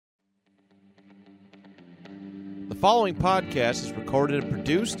following podcast is recorded and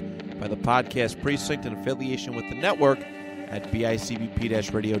produced by the Podcast Precinct in affiliation with the network at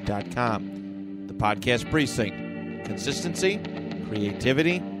bicbp-radio.com. The Podcast Precinct. Consistency,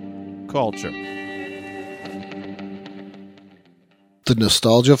 creativity, culture. The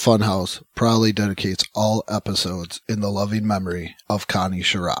Nostalgia Funhouse proudly dedicates all episodes in the loving memory of Connie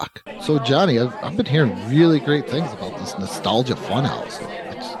Chirac. So, Johnny, I've been hearing really great things about this Nostalgia Funhouse.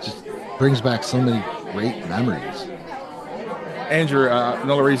 It just brings back so many great memories. Andrew,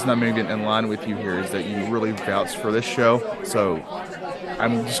 another reason I'm moving in line with you here is that you really vouch for this show. So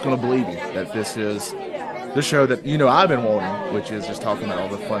I'm just going to believe you that this is the show that I've been wanting, which is just talking about all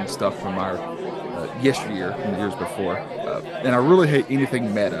the fun stuff from our yesteryear and the years before. And I really hate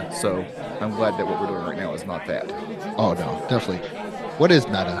anything meta, so I'm glad that what we're doing right now is not that. Oh, no, definitely. What is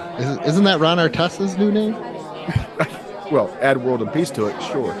meta? Isn't that Ron Artesta's new name? Well, add World and Peace to it,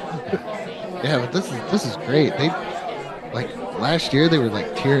 sure. Yeah, but this is great. They, last year they were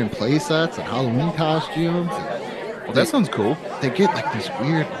tearing play sets and Halloween costumes. Well, that sounds cool. They get these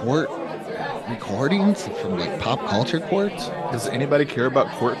weird court recordings from pop culture courts. Does anybody care about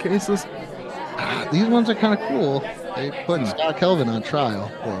court cases? These ones are kind of cool. They put Scott Kelvin on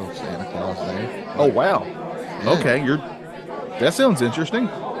trial. Poor old Santa Claus there. Oh, wow. Yeah. Okay, that sounds interesting.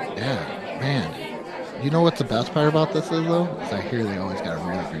 Yeah, man. You know what's the best part about this is, though? Is I hear they always got a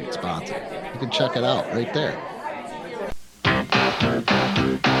really great sponsor. You can check it out right there.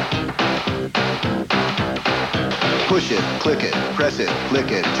 Push it, click it, press it, flick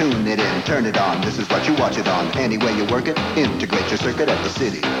it, tune it in, turn it on. This is what you watch it on. Any way you work it, integrate your circuit at the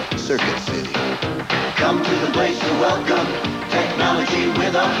city. Circuit City. Come to the place you're welcome. Technology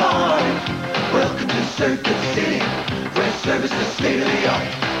with a heart. Welcome to Circuit City, where service is state of the art.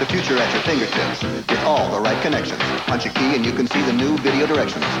 The future at your fingertips with all the right connections. Punch a key and you can see the new video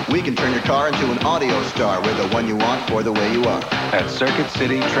directions. We can turn your car into an audio star with the one you want for the way you are. At Circuit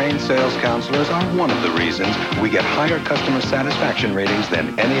City, trained sales counselors are one of the reasons we get higher customer satisfaction ratings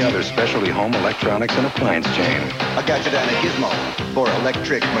than any other specialty home electronics and appliance chain. A gadget and a gizmo for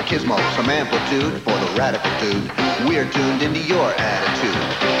electric machismo. Some amplitude for the radical dude. We're tuned into your attitude.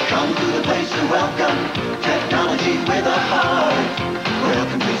 Come to the place you're welcome. Technology with a heart.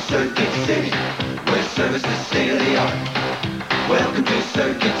 Welcome to Circuit City, where service is state of the art. Welcome to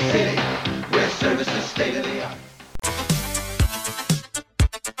Circuit City, where service is state of the art.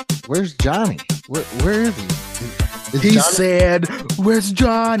 Where's Johnny? Where is he? He said, "Where's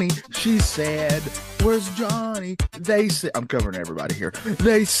Johnny?" She said, "Where's Johnny?" They said, I'm covering everybody here.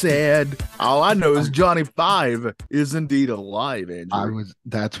 They said, all I know is Johnny 5 is indeed alive, Andrew.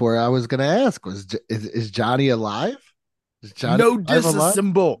 That's where I was going to ask. Is Johnny alive? Is Johnny no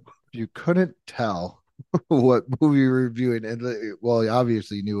disassemble. You couldn't tell what movie you were reviewing, and well, you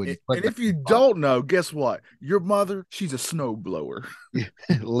obviously knew it. And if you don't know, guess what? Your mother, she's a snowblower.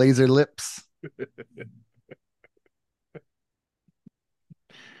 Laser lips.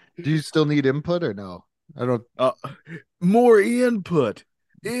 Do you still need input or no? I don't. More input.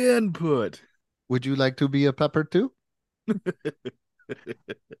 Would you like to be a pepper too?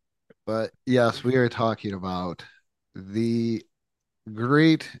 But yes, we are talking about the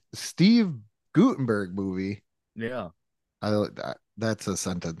great Steve Guttenberg movie. Yeah. That's a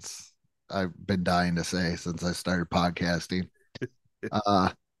sentence I've been dying to say since I started podcasting.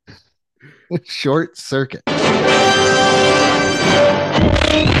 Short Circuit.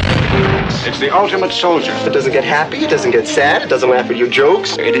 It's the ultimate soldier. It doesn't get happy, it doesn't get sad, it doesn't laugh at your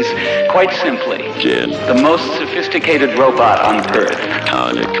jokes. It is quite simply the most sophisticated robot on Earth.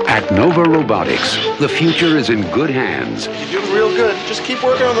 At Nova Robotics, the future is in good hands. You're doing real good. Just keep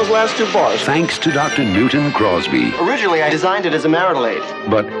working on those last 2 bars. Thanks to Dr. Newton Crosby. Originally, I designed it as a marital aid.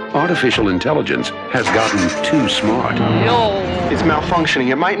 But artificial intelligence has gotten too smart. It's malfunctioning.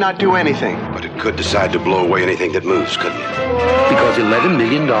 It might not do anything. But it could decide to blow away anything that moves, couldn't it? Because $11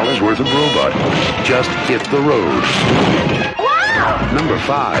 million worth of robot just hit the road. Wow! Number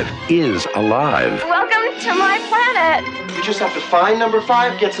 5 is alive. Welcome to my planet. You just have to find number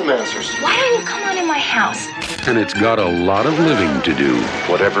 5, get some answers. Why don't you come on in my house? And it's got a lot of living to do.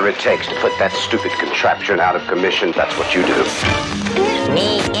 Whatever it takes to put that stupid contraption out of commission, that's what you do.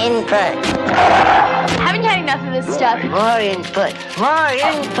 Need input. Haven't you had enough of this stuff? More input. More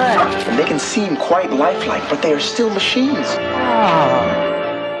input. And they can seem quite lifelike, but they are still machines.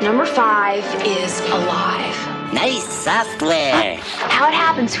 Number 5 is alive. Nice software. How it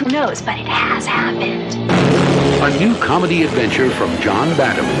happens, who knows, but it has happened. A new comedy adventure from John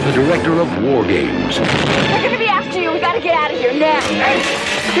Badham, the director of War Games. They're gonna be after you. We gotta get out of here now. Hey,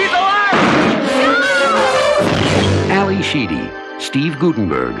 keep alive! No! Ali Sheedy, Steve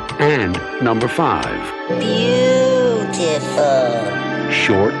Gutenberg, and number 5, Beautiful.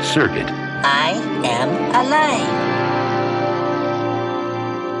 Short Circuit. I am alive.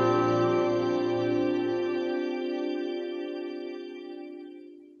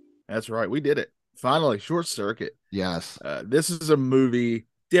 That's right. We did it. Finally, Short Circuit. Yes. This is a movie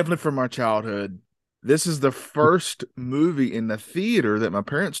definitely from our childhood. This is the first movie in the theater that my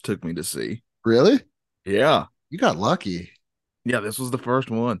parents took me to see. Really? Yeah. You got lucky. Yeah, this was the first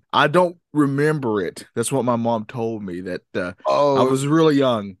one. I don't remember it. That's what my mom told me, that I was really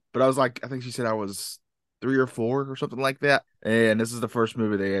young, but I was like, I think she said I was 3 or 4 or something like that. And this is the first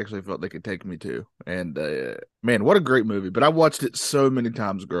movie they actually felt they could take me to. And man, what a great movie. But I watched it so many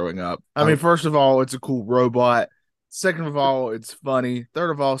times growing up. I mean, first of all, it's a cool robot. Second of all, it's funny. Third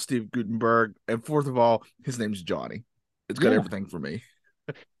of all, Steve Gutenberg. And fourth of all, his name's Johnny. It's got everything for me.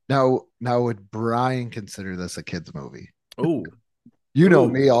 Now, would Brian consider this a kid's movie? Oh, you know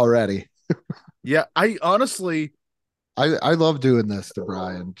me already. Yeah, I honestly, I love doing this to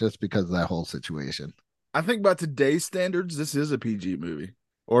Brian just because of that whole situation. I think by today's standards, this is a PG movie,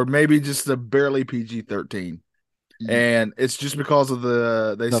 or maybe just a barely PG-13. And it's just because of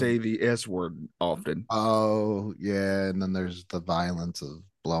they say the S word often. Oh, yeah. And then there's the violence of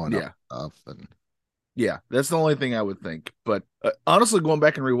blowing up stuff. And yeah, that's the only thing I would think. But honestly, going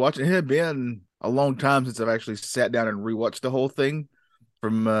back and rewatching, it had been a long time since I've actually sat down and rewatched the whole thing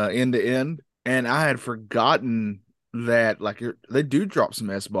from end to end. And I had forgotten that they do drop some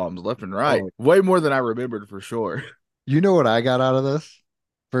S-bombs left and right. Way more than I remembered for sure. You know what I got out of this?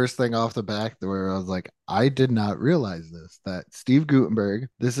 First thing off the back, where I was like, I did not realize that Steve Gutenberg,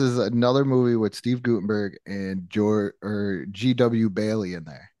 this is another movie with Steve Gutenberg and G.W. Bailey in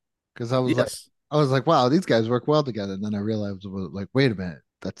there. Because I was like, wow, these guys work well together. And then I realized, like, wait a minute,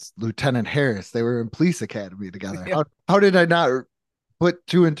 that's Lieutenant Harris. They were in Police Academy together. Yeah. How did I not put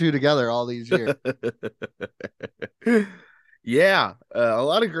 2 and 2 together all these years? Yeah, a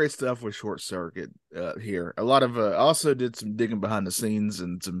lot of great stuff with Short Circuit here. A lot of also did some digging behind the scenes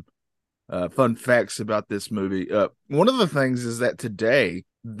and some fun facts about this movie. One of the things is that today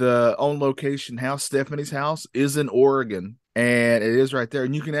the on location house, Stephanie's house, is in Oregon, and it is right there,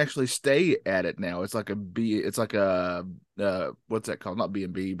 and you can actually stay at it now. It's like a what's that called? Not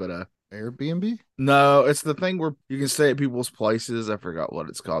B&B, but Airbnb? No, it's the thing where you can stay at people's places. I forgot what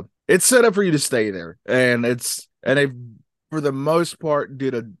it's called. It's set up for you to stay there, and they've, for the most part,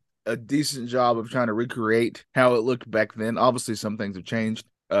 did a decent job of trying to recreate how it looked back then. Obviously, some things have changed,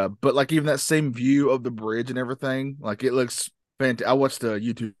 but like even that same view of the bridge and everything, like it looks fantastic. I watched a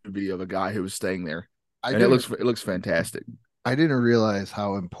YouTube video of a guy who was staying there, and it looks fantastic. I didn't realize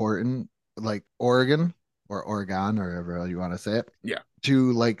how important, like, Oregon or Oregon, or however you want to say it,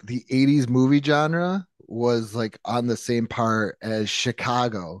 to like the 80s movie genre was like on the same par as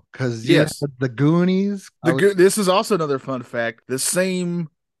Chicago, because the Goonies. This is also another fun fact. The same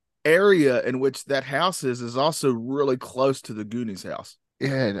area in which that house is also really close to the Goonies house.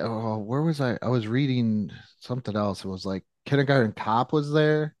 Yeah. Where was I? I was reading something else. It was like Kindergarten Cop was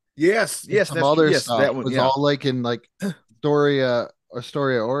there. Yes. Some other stuff. That one was all like in like Astoria,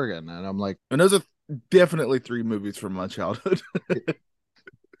 Oregon, and I'm like, and those are definitely 3 movies from my childhood.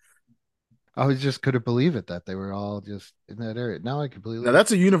 I just couldn't believe it that they were all just in that area. Now I can believe it. Now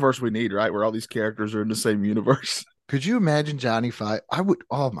that's a universe we need, right? Where all these characters are in the same universe. Could you imagine Johnny Five? I would.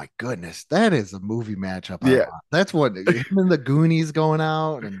 Oh my goodness, that is a movie matchup. Yeah, that's what him and the Goonies going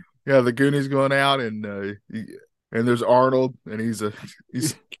out, and the Goonies going out, and there's Arnold, and he's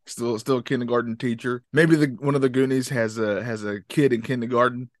still a kindergarten teacher. Maybe one of the Goonies has a kid in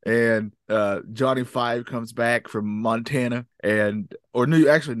kindergarten, and Johnny Five comes back from Montana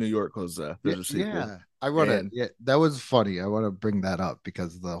New York, because there's a sequel. Yeah, I want to. Yeah, that was funny. I want to bring that up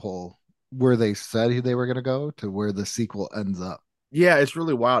because the whole where they said they were going to go to where the sequel ends up. Yeah, it's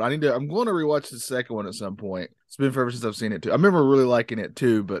really wild. I'm going to rewatch the second one at some point. It's been forever since I've seen it too. I remember really liking it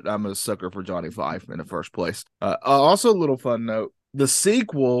too, but I'm a sucker for Johnny Five in the first place. Also, a little fun note: the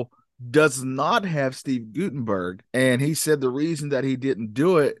sequel does not have Steve Gutenberg, and he said the reason that he didn't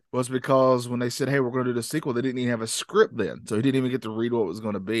do it was because when they said, "Hey, we're going to do the sequel," they didn't even have a script then, so he didn't even get to read what it was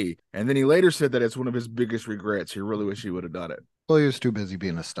going to be. And then he later said that it's one of his biggest regrets. He really wish he would have done it. Well, he was too busy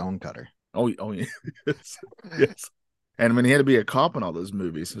being a stonecutter. Oh yeah, yes. And I mean, he had to be a cop in all those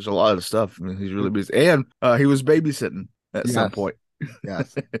movies. There's a lot of stuff. I mean, he's really busy. And he was babysitting at some point.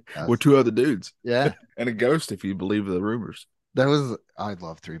 Yes. With 2 other dudes. Yeah. And a ghost, if you believe the rumors. I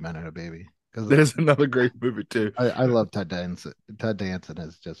love 3 Men and a Baby. There's another great movie, too. I love Ted Danson. Ted Danson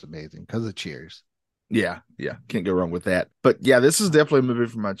is just amazing because of Cheers. Yeah. Can't go wrong with that. But yeah, this is definitely a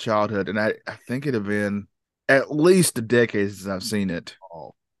movie from my childhood. And I think it'd have been at least a decade since I've seen it.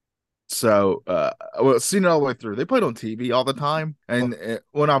 Oh. So, well, seen it all the way through. They play it on TV all the time, and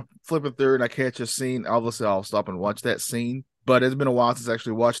when I'm flipping through and I catch a scene, obviously I'll stop and watch that scene. But it's been a while since I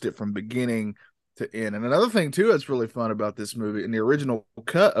actually watched it from beginning to end. And another thing too that's really fun about this movie, in the original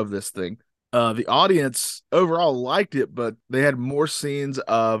cut of this thing, the audience overall liked it, but they had more scenes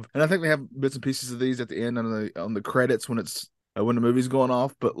of, and I think they have bits and pieces of these at the end on the credits when it's when the movie's going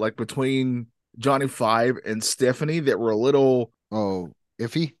off. But like between Johnny Five and Stephanie, that were a little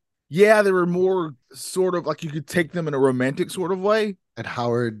iffy. Yeah, they were more sort of like you could take them in a romantic sort of way. And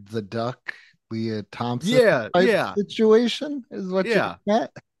Howard the Duck, Leah Thompson, yeah, situation is what you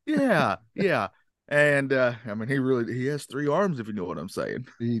get. yeah. And I mean, he has 3 arms, if you know what I'm saying.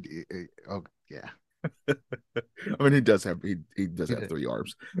 Yeah. I mean, he does have 3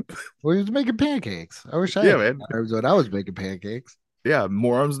 arms. Well, he was making pancakes. I wish I had arms when I was making pancakes. Yeah,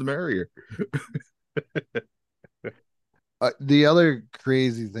 more arms the merrier. The other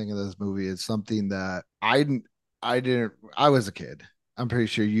crazy thing in this movie is something that I was a kid. I'm pretty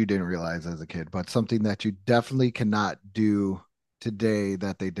sure you didn't realize as a kid, but something that you definitely cannot do today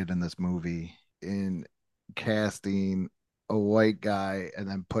that they did in this movie, in casting a white guy and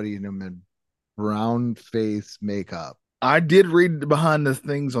then putting him in brown face makeup. I did read behind the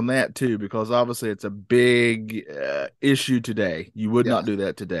things on that too, because obviously it's a big issue today. You would not do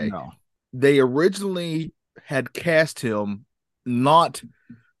that today. No. They originally had cast him not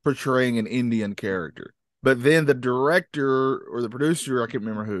portraying an Indian character, but then the director or the producer, I can't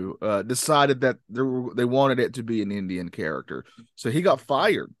remember who, decided that they wanted it to be an Indian character. So he got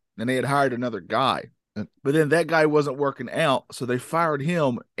fired and they had hired another guy. But then that guy wasn't working out, so they fired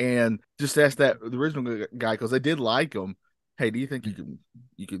him and just asked the original guy, because they did like him, hey, do you think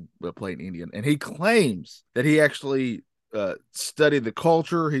you could play an Indian? And he claims that he actually studied the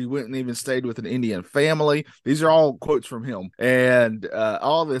culture. He went and even stayed with an Indian family. These are all quotes from him, and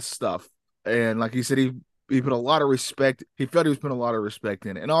all this stuff. And like he said, he put a lot of respect. He felt he was putting a lot of respect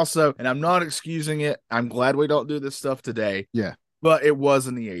in it. And also, and I'm not excusing it, I'm glad we don't do this stuff today. Yeah. But it was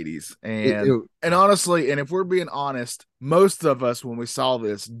in the 80s. And honestly, and if we're being honest, most of us, when we saw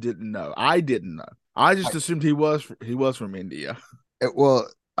this, didn't know. I didn't know. I just assumed he was from India. Well,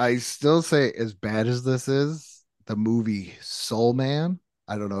 I still say, as bad as this is, the movie Soul Man,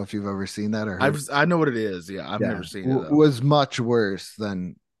 I don't know if you've ever seen that or heard. I know what it is. Yeah, I've never seen it. Though. Was much worse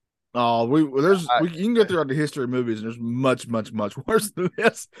than. Oh, you can go throughout the history of movies, and there's much, much, much worse than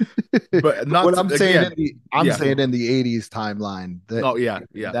this. But not what I'm saying. Saying in the 80s timeline.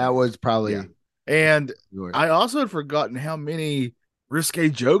 That was probably. Yeah. And I also had forgotten how many risque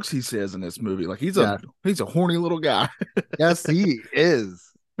jokes he says in this movie. Like he's a horny little guy. Yes, he is.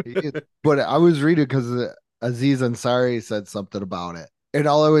 But I was reading because Aziz Ansari said something about it, and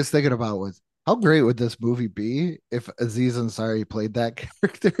all I was thinking about was, how great would this movie be if Aziz Ansari played that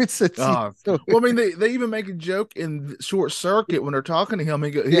character? Well, I mean, they even make a joke in Short Circuit when they're talking to him.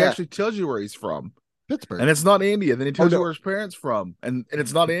 He actually tells you where he's from. Pittsburgh. And it's not India. Then he tells you where his parents from. And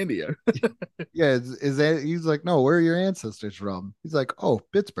it's not India. Yeah. Is that, he's like, no, where are your ancestors from? He's like, oh,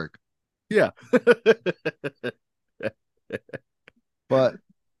 Pittsburgh. Yeah. But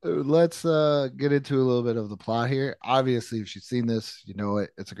let's get into a little bit of the plot here. Obviously, if you've seen this, you know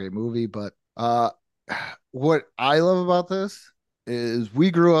it's a great movie. But what I love about this is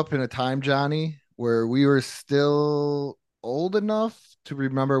we grew up in a time, Johnny, where we were still old enough to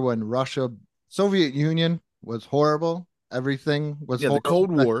remember when Soviet Union was horrible. Everything was horrible. The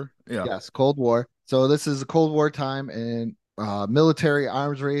Cold War. Yeah. Yes, Cold War. So this is a Cold War time and military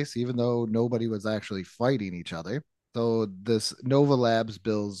arms race, even though nobody was actually fighting each other. So this Nova Labs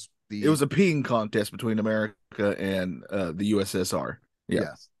builds it was a peeing contest between America and the USSR. Yeah.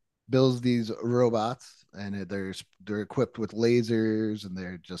 Yes. Builds these robots, and they're equipped with lasers, and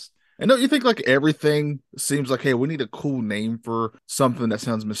they're just. And don't you think like everything seems like, hey, we need a cool name for something that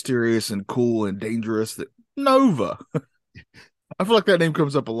sounds mysterious and cool and dangerous? That Nova. I feel like that name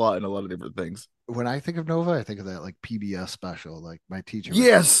comes up a lot in a lot of different things. When I think of Nova, I think of that like PBS special, like my teacher.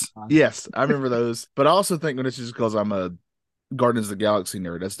 Yes, I remember those. But I also think when it's just because I'm a Guardians of the Galaxy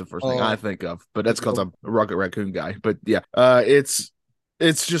nerd, that's the first thing I think of. But that's because I'm a Rocket Raccoon guy. But yeah,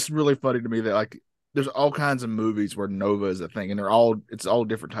 it's just really funny to me that like there's all kinds of movies where Nova is a thing, and it's all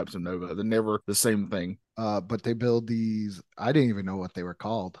different types of Nova. They're never the same thing. But they build these. I didn't even know what they were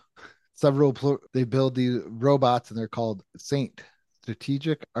called. They build these robots, and they're called Saint.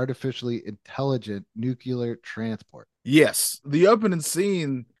 Strategic Artificially Intelligent Nuclear Transport. Yes, the opening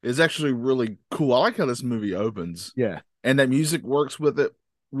scene is actually really cool. I like how this movie opens. Yeah, and that music works with it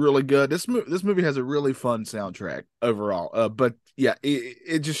really good. This movie has a really fun soundtrack overall. But Yeah,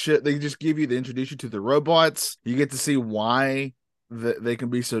 it just they just give you the introduction to the robots. You get to see why they can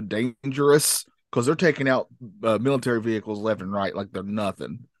be so dangerous because they're taking out military vehicles left and right like they're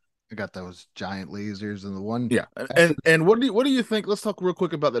nothing. I got those giant lasers and the one. Yeah, and what do you think? Let's talk real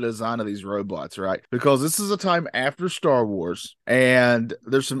quick about the design of these robots, right? Because this is a time after Star Wars, and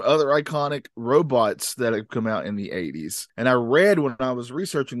there's some other iconic robots that have come out in the 80s. And I read when I was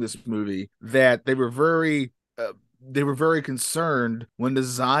researching this movie that they were very concerned when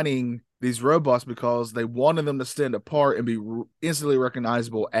designing these robots because they wanted them to stand apart and be instantly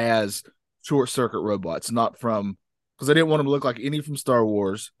recognizable as short circuit robots, not from. Because they didn't want them to look like any from Star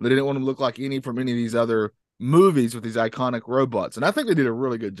Wars. They didn't want them to look like any from any of these other movies with these iconic robots. And I think they did a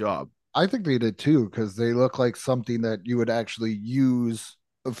really good job. I think they did too, because they look like something that you would actually use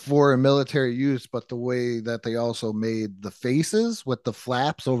for a military use, but the way that they also made the faces with the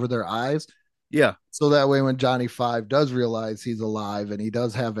flaps over their eyes. Yeah. So that way when Johnny Five does realize he's alive and he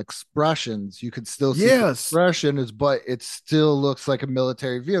does have expressions, you could still see the expression, but it still looks like a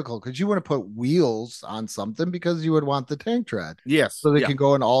military vehicle because you want to put wheels on something because you would want the tank tread. Yes. So they can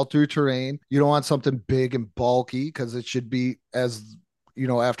go in all through terrain. You don't want something big and bulky because it should be, as you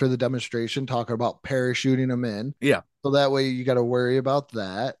know, after the demonstration, talking about parachuting them in. Yeah. So that way you got to worry about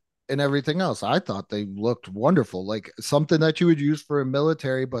that. And everything else, I thought they looked wonderful, like something that you would use for a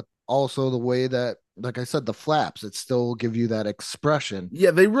military, but also the way that, like I said, the flaps, it still give you that expression.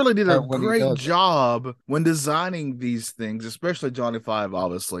 Yeah, they really did a great job when designing these things, especially Johnny Five,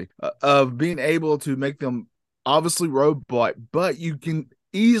 obviously, of being able to make them obviously robot, but you can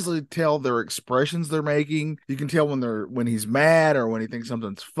easily tell their expressions they're making. You can tell when he's mad or when he thinks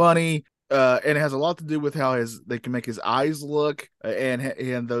something's funny. And it has a lot to do with how they can make his eyes look,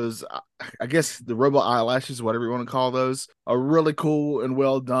 and those, I guess the robot eyelashes, whatever you want to call those, are really cool and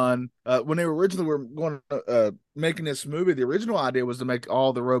well done. When they originally were going making this movie, the original idea was to make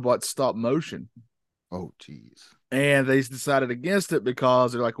all the robots stop motion. Oh, geez. And they decided against it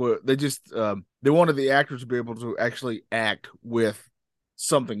because they're like, well, they wanted the actors to be able to actually act with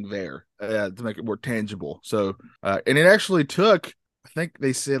something there to make it more tangible. So, and it actually took, I think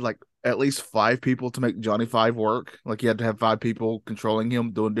they said like at least 5 people to make Johnny Five work. Like you had to have 5 people controlling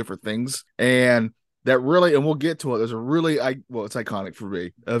him, doing different things. And that really, and we'll get to it. There's a really, it's iconic for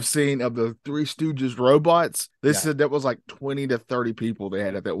me of seeing of the Three Stooges robots. They said that was like 20 to 30 people they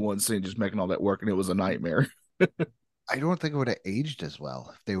had at that one scene just making all that work. And it was a nightmare. I don't think it would have aged as well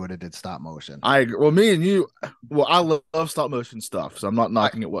if they would have did stop motion. I agree. Well, me and you, I love stop motion stuff. So I'm not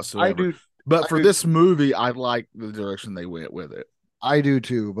knocking it whatsoever. I do. But for this movie, I like the direction they went with it. I do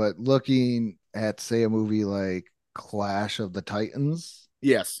too, but looking at, say, a movie like Clash of the Titans.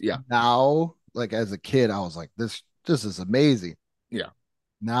 Yes, yeah. Now, like as a kid, I was like, this is amazing. Yeah.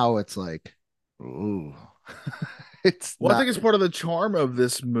 Now it's like, ooh. I think it's part of the charm of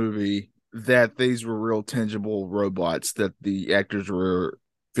this movie that these were real tangible robots that the actors were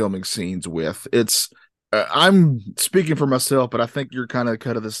filming scenes with. I'm speaking for myself, but I think you're kind of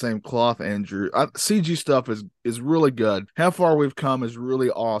cut of the same cloth, Andrew. CG stuff is really good. How far we've come is really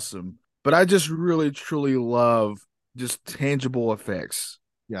awesome. But I just really, truly love just tangible effects.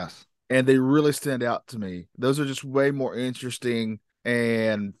 Yes. And they really stand out to me. Those are just way more interesting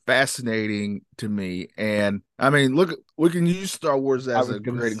and fascinating to me. And I mean, look, we can use Star Wars as a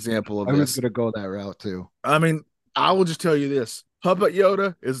great example of this. I was going to go that route too. I mean, I will just tell you this. Puppet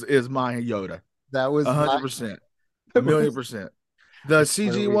Yoda is my Yoda. That was 100%, 1,000,000%. The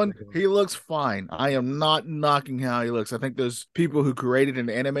CG one, he looks fine. I am not knocking how he looks. I think those people who created and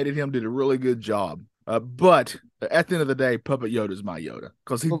animated him did a really good job. But at the end of the day, Puppet Yoda is my Yoda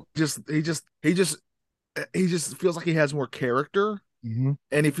because he just feels like he has more character,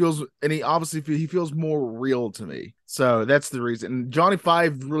 and he feels more real to me. So that's the reason. And Johnny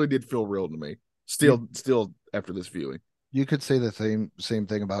Five really did feel real to me. Still after this viewing, you could say the same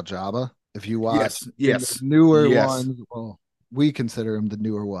thing about Jabba. If you watch the newer ones, well, we consider them the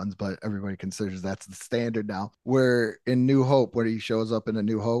newer ones, but everybody considers that's the standard now. Where in New Hope, where he shows up in A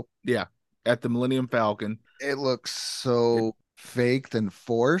New Hope, at the Millennium Falcon, it looks so faked and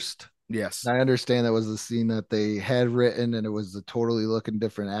forced. Yes, I understand that was the scene that they had written, and it was a totally looking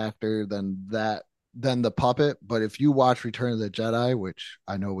different actor than the puppet. But if you watch Return of the Jedi, which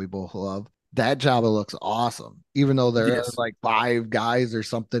I know we both love, that Jabba looks awesome, even though there are like 5 guys or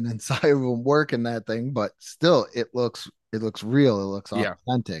something inside of them working that thing. But still, it looks real. It looks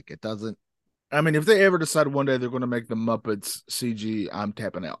authentic. It doesn't. I mean, if they ever decide one day they're going to make the Muppets CG, I'm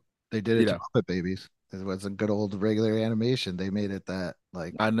tapping out. They did it to Muppet Babies. It was a good old regular animation. They made it that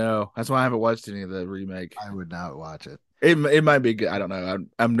like. I know. That's why I haven't watched any of the remake. I would not watch it. It might be good. I don't know.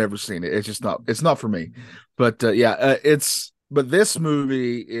 I've never seen it. It's just not. It's not for me. But it's But this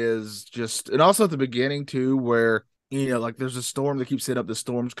movie is just, and also at the beginning too, where like there's a storm. They keep setting up the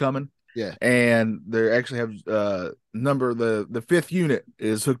storm's coming. Yeah. And they actually have the fifth unit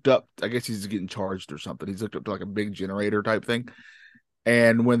is hooked up. I guess he's getting charged or something. He's hooked up to like a big generator type thing.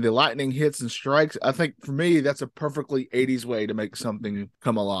 And when the lightning hits and strikes, I think for me, that's a perfectly 80s way to make something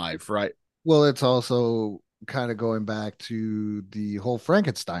come alive, right? Well, it's also kind of going back to the whole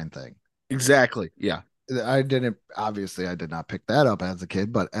Frankenstein thing. Exactly. Yeah. I did not pick that up as a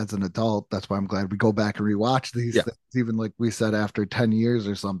kid, but as an adult, that's why I'm glad we go back and rewatch these things, even like we said, after 10 years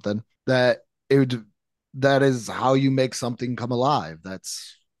or something, that is how you make something come alive.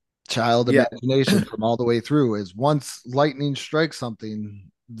 That's child imagination from all the way through. Is once lightning strikes something,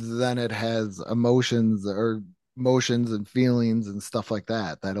 then it has emotions and feelings and stuff like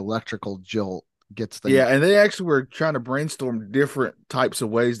that. That electrical jolt gets things. Yeah, and they actually were trying to brainstorm different types of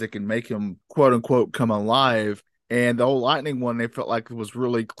ways that can make him quote unquote come alive. And the whole lightning one, they felt like it was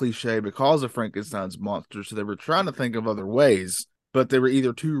really cliche because of Frankenstein's monster. So they were trying to think of other ways, but they were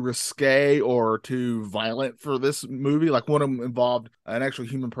either too risque or too violent for this movie. Like one of them involved an actual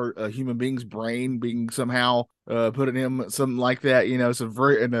human being's brain being somehow put in him, something like that. So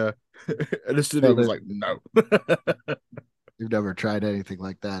very and the studio was like, no. You've never tried anything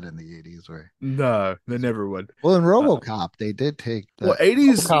like that in the 80s, right? No, they never would. Well, in RoboCop, they did take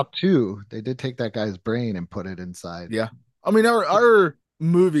 80s RoboCop 2, they did take that guy's brain and put it inside. Yeah. I mean, our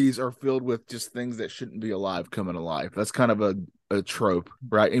movies are filled with just things that shouldn't be alive coming alive. That's kind of a trope,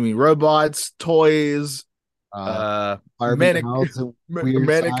 right? I mean, robots, toys, mannequins.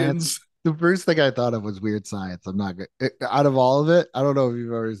 The first thing I thought of was Weird Science. I'm not good. Out of all of it, I don't know if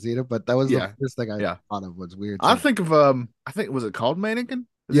you've ever seen it, but that was the first thing I thought of was Weird Science. I think of I think was it called Mannequin?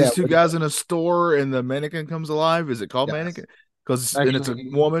 These two guys in a store and the mannequin comes alive. Is it called Mannequin? Because it's a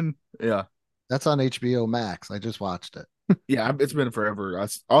woman. Yeah, that's on HBO Max. I just watched it. Yeah, it's been forever. I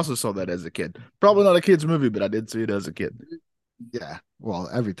also saw that as a kid. Probably not a kid's movie, but I did see it as a kid. Yeah, well,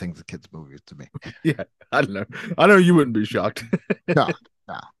 everything's a kid's movie to me. Yeah, I don't know. I know you wouldn't be shocked. No.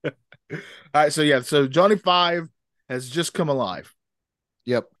 All right, so Johnny Five has just come alive.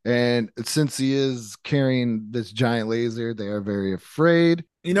 Yep, and since he is carrying this giant laser, they are very afraid.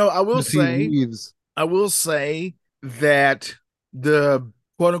 I will say that the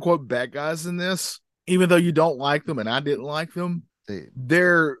quote unquote bad guys in this, even though you don't like them and I didn't like them,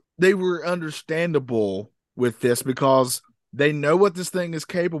 they were understandable with this because they know what this thing is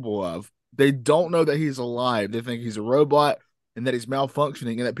capable of. They don't know that he's alive. They think he's a robot and that he's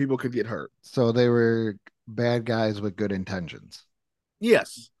malfunctioning and that people could get hurt. So they were bad guys with good intentions.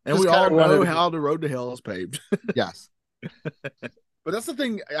 Yes. And we all know how the road to hell is paved. Yes. But that's the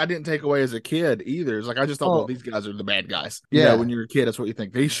thing I didn't take away as a kid either. It's like, I just thought, well, these guys are the bad guys. When you're a kid, that's what you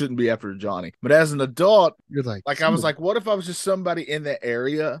think. They shouldn't be after Johnny. But as an adult, you're like I was like, what if I was just somebody in that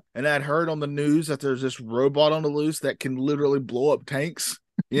area and I'd heard on the news that there's this robot on the loose that can literally blow up tanks,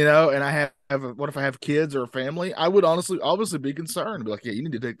 and I what if I have kids or a family? I would obviously be concerned. Be like, yeah, you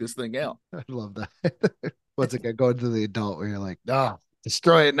need to take this thing out. I love that. What's it going to the adult where you're like, no,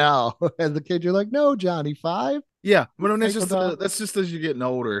 destroy it now. As the kid, you're like, no, Johnny Five. Yeah, but that's just as you're getting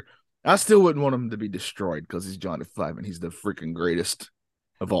older. I still wouldn't want him to be destroyed because he's Johnny Five and he's the freaking greatest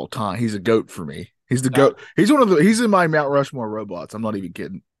of all time. He's a goat for me. He's the goat. He's he's in my Mount Rushmore robots. I'm not even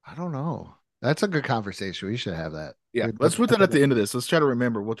kidding. I don't know. That's a good conversation. We should have that. Yeah, let's put that at the end of this. Let's try to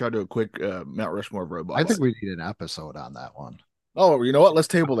remember. We'll try to do a quick Mount Rushmore of robots. I think we need an episode on that one. Oh, you know what? Let's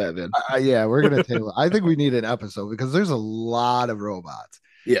table that then. Yeah, we're going to table. I think we need an episode because there's a lot of robots.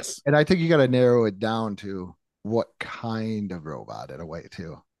 Yes. And I think you got to narrow it down to what kind of robot in a way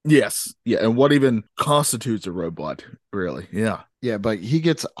too. Yes. Yeah. And what even constitutes a robot, really. Yeah. Yeah. But he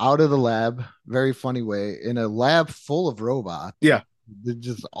gets out of the lab, very funny way, in a lab full of robots. Yeah. They're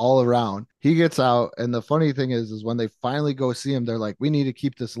just all around. He gets out. And the funny thing is when they finally go see him, they're like, we need to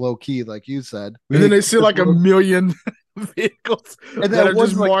keep this low key, like you said. And then they see like a million vehicles and that are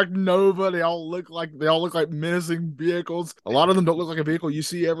just marked Nova. They all look like menacing vehicles. A lot of them don't look like a vehicle you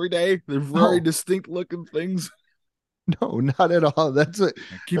see every day. They're very distinct looking things. No, not at all. That's it.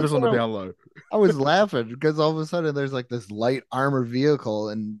 Keep us on the down low. I was laughing because all of a sudden there's like this light armor vehicle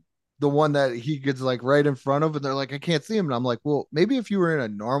and the one that he gets like right in front of, and they're like, I can't see him. And I'm like, well, maybe if you were in a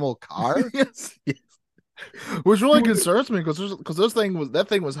normal car. Yes. Which really concerns me because that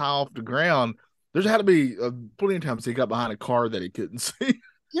thing was high off the ground. There's had to be plenty of times he got behind a car that he couldn't see.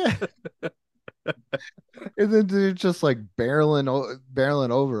 Yeah. And then they're just like barreling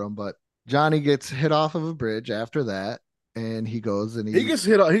over him. But Johnny gets hit off of a bridge after that. And he goes and he gets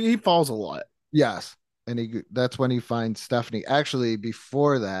hit. He falls a lot. Yes. And that's when he finds Stephanie. Actually,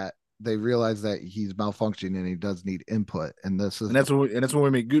 before that, they realize that he's malfunctioning and he does need input. And that's when we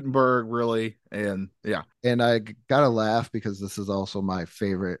meet Gutenberg, really. And yeah. And I gotta laugh because this is also my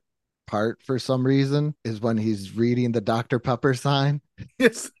favorite part for some reason, is when he's reading the Dr. Pepper sign.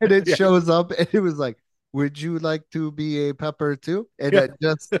 Yes. And it shows up and it was like, would you like to be a pepper too? And it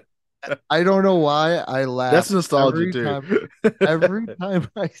just I don't know why I laugh. That's nostalgia too. Every time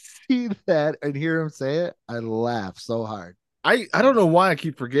I see that and hear him say it, I laugh so hard. I don't know why I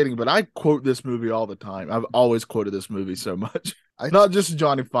keep forgetting, but I quote this movie all the time. I've always quoted this movie so much. Not just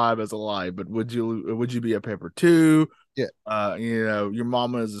Johnny Five as a lie, but would you be a pepper too? Yeah. Your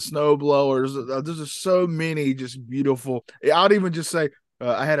mama is a snowblower. There's just so many just beautiful. I'd even just say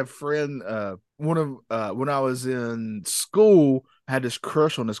I had a friend. When I was in school, I had this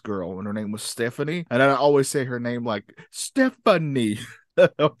crush on this girl, and her name was Stephanie, and I always say her name like Stephanie. I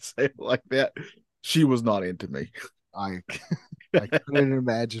would say it like that. She was not into me. I couldn't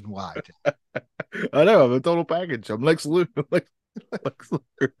imagine why. I know, I'm a total package. I'm Lex Luthor. Lex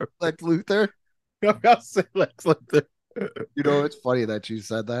Luthor. Lex Luthor? I'll say Lex Luthor. It's funny that you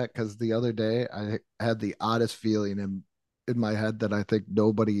said that, because the other day I had the oddest feeling in my head that I think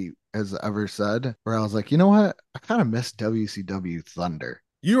nobody has ever said, where I was like, you know what? I kind of miss WCW Thunder.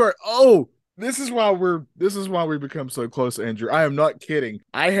 This is why we become so close, Andrew. I am not kidding.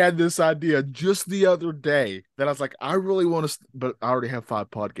 I had this idea just the other day that I was like, I really want to, but I already have 5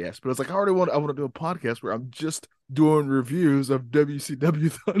 podcasts. But it's like I want to do a podcast where I'm just doing reviews of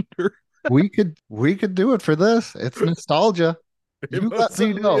WCW Thunder. We could do it for this. It's nostalgia. You let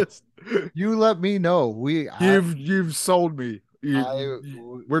me know. You let me know. You've sold me.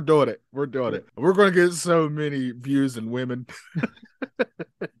 We're doing it. We're doing it. We're going to get so many views and women.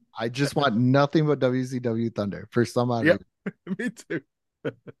 I just want nothing but WCW Thunder for some odd reason. Me too.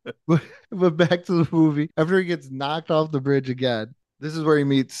 But back to the movie. After he gets knocked off the bridge again, this is where he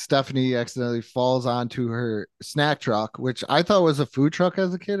meets Stephanie. Accidentally falls onto her snack truck, which I thought was a food truck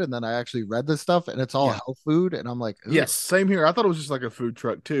as a kid, and then I actually read this stuff, and it's all health food, and I'm like, ooh. Yes, same here. I thought it was just like a food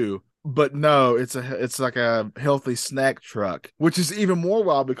truck too, but no, it's like a healthy snack truck, which is even more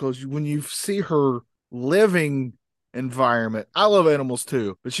wild because when you see her living environment, I love animals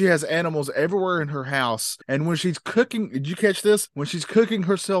too, but she has animals everywhere in her house. And when she's cooking, did you catch this? When she's cooking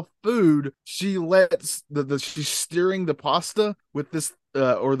herself food, she lets she's stirring the pasta with this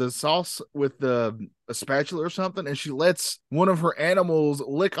or the sauce with a spatula or something, and she lets one of her animals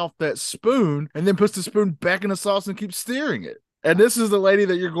lick off that spoon and then puts the spoon back in the sauce and keeps stirring it. And this is the lady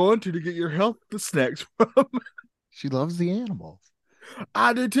that you're going to get your health snacks from. She loves the animals.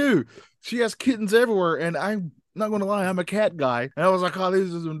 I do too. She has kittens everywhere, and I'm not going to lie, I'm a cat guy. And I was like, oh,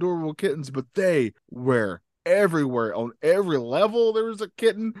 these are adorable kittens, but they were everywhere. On every level, there was a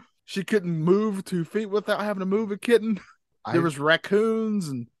kitten. She couldn't move 2 feet without having to move a kitten. There was raccoons,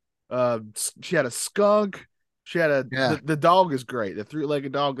 and she had a skunk. She had the dog is great. The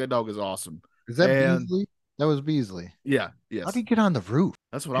 3-legged dog, that dog is awesome. Is that Beasley? That was Beasley. Yeah, yes. How did he get on the roof?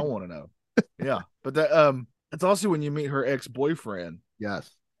 That's what I want to know. Yeah. But it's also when you meet her ex-boyfriend.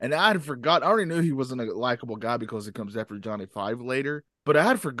 Yes. And I had forgotten. I already knew he wasn't a likable guy because he comes after Johnny Five later. But I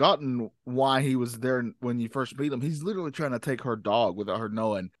had forgotten why he was there when you first meet him. He's literally trying to take her dog without her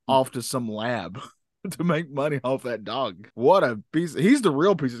knowing off to some lab to make money off that dog. What a piece. He's the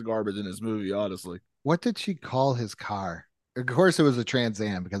real piece of garbage in this movie, honestly. What did she call his car? Of course, it was a Trans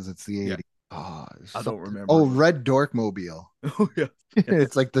Am because it's the 80s. Yeah. Oh, I don't remember. Oh, Red Dorkmobile. Oh, yeah.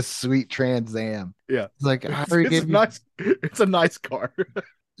 It's like the sweet Trans Am. Yeah. It's like, it's a nice car.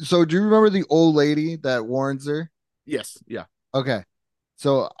 So do you remember the old lady that warns her? Yes. Yeah. Okay.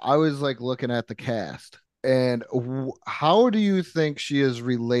 So I was like looking at the cast, and how do you think she is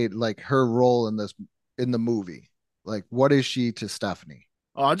related, like her role in the movie? Like, what is she to Stephanie?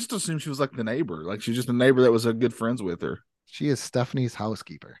 Oh, I just assumed she was like the neighbor. Like she's just a neighbor that was good friends with her. She is Stephanie's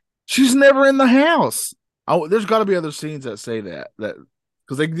housekeeper. She's never in the house. Oh, there's got to be other scenes that say that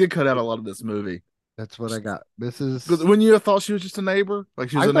because they did cut out a lot of this movie. That's what I got. This is when you thought she was just a neighbor,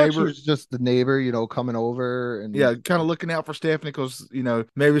 like she was a neighbor. She was just the neighbor, coming over and kind of looking out for Stephanie because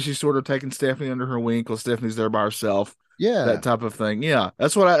maybe she's sort of taking Stephanie under her wing because Stephanie's there by herself. Yeah, that type of thing. Yeah,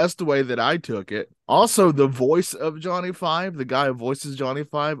 that's the way that I took it. Also, the voice of Johnny Five, the guy who voices Johnny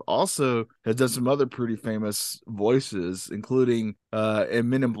Five, also has done some other pretty famous voices, including in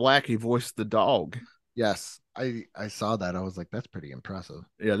Men in Black, he voiced the dog. Yes, I saw that. I was like, that's pretty impressive.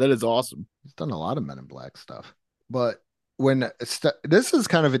 Yeah, that is awesome. He's done a lot of Men in Black stuff. But when this is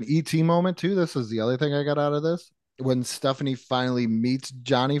kind of an ET moment too. This is the other thing I got out of this. When Stephanie finally meets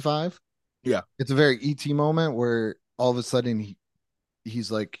Johnny Five. Yeah. It's a very ET moment where all of a sudden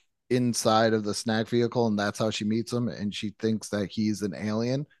he's like inside of the snack vehicle, and that's how she meets him, and she thinks that he's an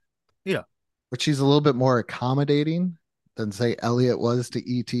alien. Yeah. But she's a little bit more accommodating than, say, Elliot was to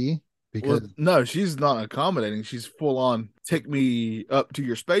E.T. Because no, she's not accommodating. She's full on take me up to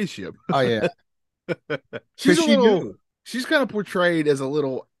your spaceship. oh yeah, she's a she little. knew. She's kind of portrayed as a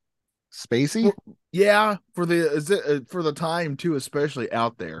little spacey. Yeah, for the time too, especially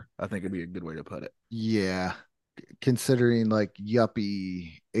out there. I think it'd be a good way to put it. Yeah, considering like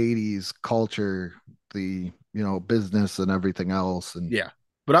yuppie 80s culture, the business and everything else, and yeah.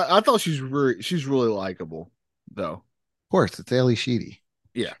 But I thought she's really likable, though. Of course, it's Ally Sheedy.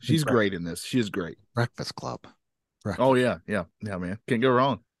 Yeah, she's great in this. She is great. Breakfast Club. Oh yeah, man, can't go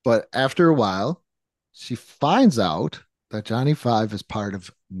wrong. But after a while, she finds out that Johnny Five is part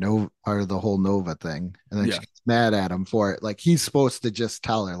of the whole Nova thing, and then she's mad at him for it. Like he's supposed to just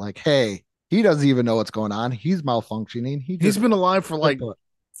tell her, like, "Hey, he doesn't even know what's going on. He's malfunctioning. He's been alive for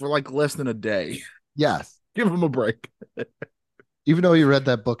less than a day. Yes, give him a break." Even though you read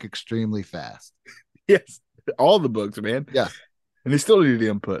that book extremely fast. Yes, all the books, man. Yeah. And they still needed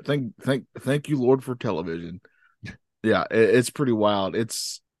input. Thank you, Lord, for television. Yeah, it's pretty wild.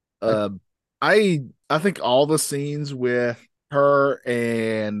 It's I think all the scenes with her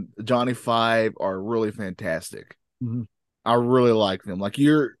and Johnny Five are really fantastic. Mm-hmm. I really like them. Like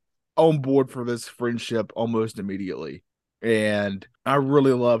you're on board for this friendship almost immediately. And I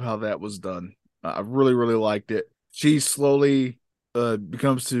really love how that was done. I really, really liked it. She slowly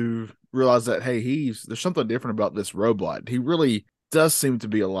becomes to realize that, hey, there's something different about this robot. He really does seem to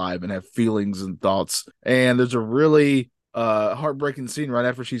be alive and have feelings and thoughts. And there's a really heartbreaking scene right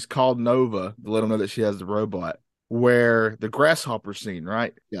after she's called Nova to let him know that she has the robot, where the grasshopper scene,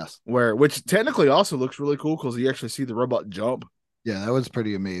 right? Yes. Which technically also looks really cool because you actually see the robot jump. Yeah, that was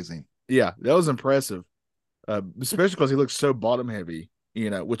pretty amazing. Yeah, that was impressive. Especially because he looks so bottom heavy,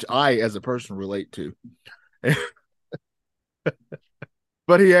 which I, as a person, relate to.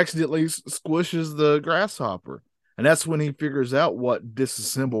 But he accidentally squishes the grasshopper. And that's when he figures out what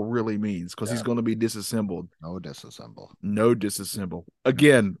disassemble really means, because he's going to be disassembled. No disassemble. No disassemble.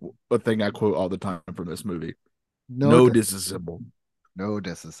 Again, a thing I quote all the time from this movie. No disassemble. No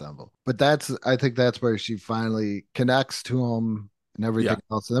disassemble. But I think that's where she finally connects to him and everything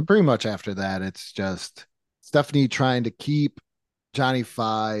else. And then pretty much after that, it's just Stephanie trying to keep Johnny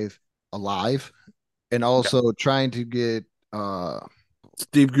Five alive and also trying to get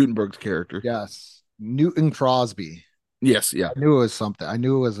Steve Guttenberg's character. Yes. Newton Crosby. Yes, yeah. I knew it was something. I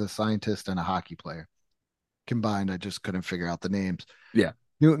knew it was a scientist and a hockey player combined. I just couldn't figure out the names. Yeah.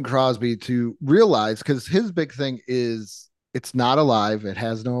 Newton Crosby to realize, because his big thing is it's not alive. It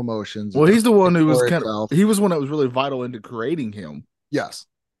has no emotions. Well, he's the one who was he was one that was really vital into creating him. Yes.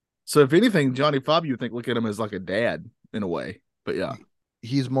 So if anything, Johnny Five, you think, look at him as like a dad in a way. But yeah.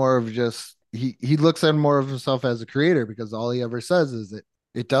 He's more of just, he looks at more of himself as a creator, because all he ever says is that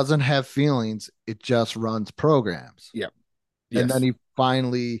it doesn't have feelings. It just runs programs. Yeah. And then he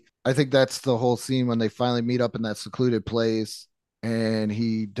finally, I think that's the whole scene when they finally meet up in that secluded place and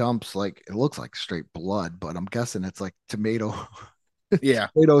he dumps it looks like straight blood, but I'm guessing it's like tomato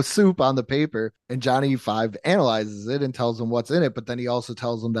soup on the paper. And Johnny Five analyzes it and tells him what's in it. But then he also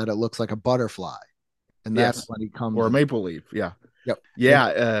tells him that it looks like a butterfly. And that's when he comes. Or a maple leaf. Yeah. Yep.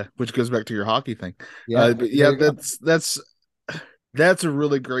 Yeah. Which goes back to your hockey thing. Yeah. But yeah, that's a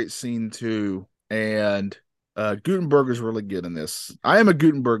really great scene too. And Guttenberg is really good in this. I am a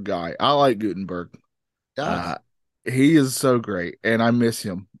Guttenberg guy. I like Guttenberg. He is so great, and I miss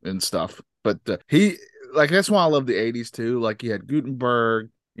him and stuff. But that's why I love the 80s too. Like you had Guttenberg,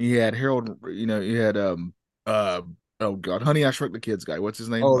 you had Harold, you had oh god, Honey, I Shrunk the Kids guy. What's his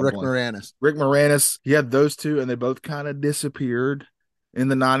name? Oh, Rick Moranis. Rick Moranis. You had those two, and they both kind of disappeared in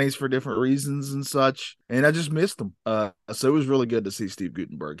the 90s for different reasons and such. And I just missed them. So it was really good to see Steve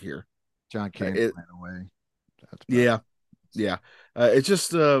Guttenberg here. John Candy ran away. Yeah. It's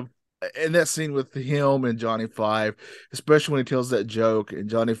just and that scene with him and Johnny Five, especially when he tells that joke and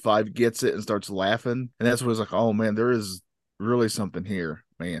Johnny Five gets it and starts laughing, and that's when it's like, oh man, there is really something here,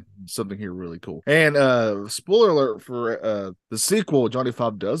 man, something here really cool. And spoiler alert for the sequel, Johnny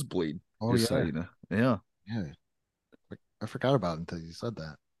Five does bleed. Oh yeah, so, yeah. I forgot about it until you said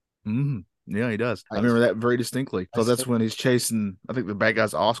that. Mm-hmm. Yeah, he does. I remember that very distinctly because that's when he's chasing, I think the bad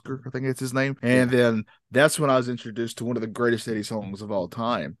guy's Oscar, I think it's his name. And then that's when I was introduced to one of the greatest 80s songs of all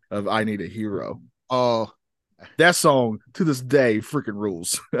time, of I Need a Hero. Oh, that song to this day freaking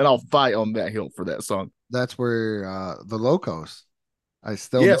rules. And I'll fight on that hill for that song. That's where the Locos, I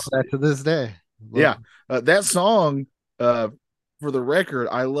still know that to this day. Yeah. That song, for the record,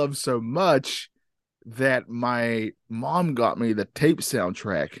 I love so much that my mom got me the tape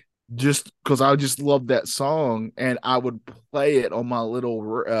soundtrack just because I just loved that song, and I would play it on my little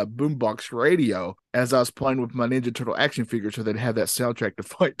boombox radio as I was playing with my Ninja Turtle action figures, so they'd have that soundtrack to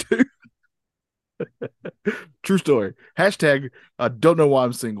fight to. True story. Hashtag I don't know why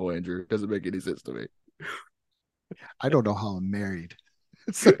I'm single, Andrew. It doesn't make any sense to me. I don't know how I'm married.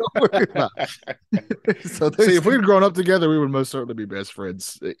 So don't worry about it. So see, if we had grown up together, we would most certainly be best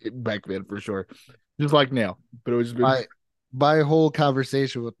friends back then for sure. Just like now. But it was just my whole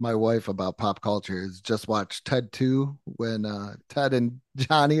conversation with my wife about pop culture is just watch Ted 2 when Ted and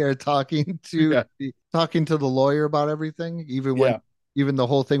Johnny are talking to the lawyer about everything, even the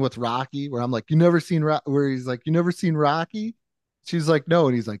whole thing with Rocky, where I'm like, you never seen where he's like, you never seen Rocky? She's like, no,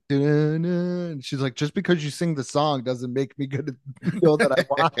 and he's like, dun, dun. And she's like, just because you sing the song doesn't make me good to know that I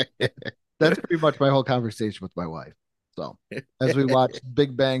watch it. That's pretty much my whole conversation with my wife. So as we watched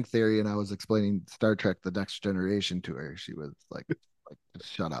Big Bang Theory and I was explaining Star Trek: The Next Generation to her, she was like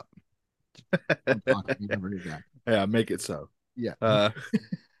just shut up. Don't talk to me ever again. Yeah, make it so. Yeah.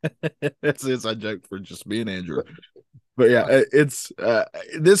 That's an inside joke for just me and Andrew. But yeah, it's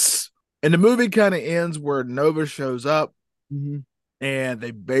this, and the movie kind of ends where Nova shows up, and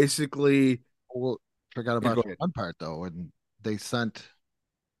they basically forgot about one part though, when they sent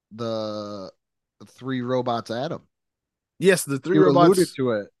the 3 robots at him. Yes, the 3 you robots alluded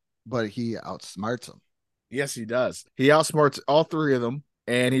to it, but he outsmarts them. Yes, he does. He outsmarts all 3 of them,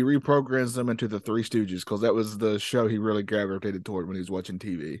 and he reprograms them into the Three Stooges, because that was the show he really gravitated toward when he was watching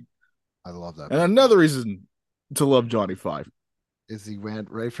TV. I love that. And another reason to love Johnny Five is he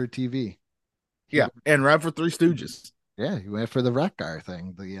went right for TV. And right for Three Stooges. Yeah, he went for the Wreck-Gar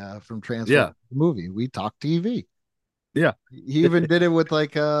thing, the from Transformers movie. We talk TV. Yeah, he even did it with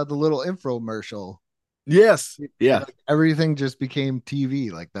like the little infomercial. Yes, yeah. Like, everything just became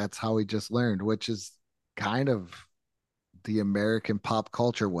TV. Like that's how he just learned, which is kind of the American pop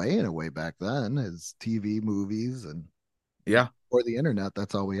culture way in a way back then, is TV, movies, and or the internet.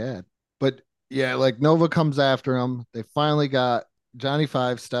 That's all we had. But yeah, like Nova comes after him. They finally got Johnny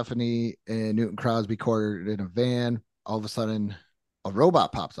Five, Stephanie, and Newton Crosby quartered in a van. All of a sudden, a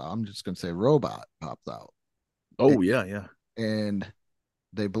robot pops out. I'm just gonna say robot pops out. Oh, yeah. And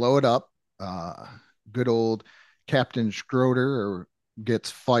they blow it up. Good old Captain Schroeder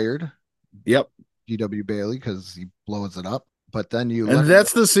gets fired. Yep. G.W. Bailey, because he blows it up. But then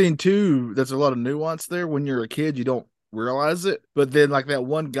that's the scene too. There's a lot of nuance there. When you're a kid, you don't realize it. But then like that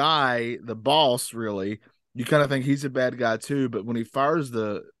one guy, the boss, really, you kind of think he's a bad guy too. But when he fires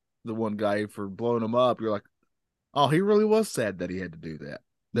the one guy for blowing him up, you're like, oh, he really was sad that he had to do that.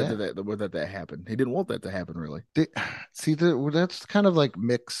 That happened. He didn't want that to happen, really. That's kind of like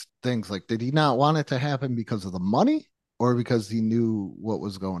mixed things. Like, did he not want it to happen because of the money, or because he knew what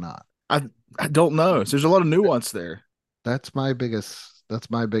was going on? I don't know. So there's a lot of nuance there. That's my biggest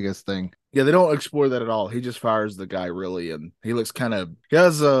thing. Yeah, they don't explore that at all. He just fires the guy, really, and he looks he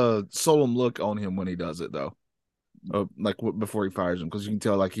has a solemn look on him when he does it, though. Like before he fires him, because you can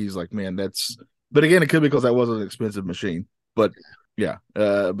tell like he's like, man, that's. But again, it could be because that was an expensive machine. But yeah,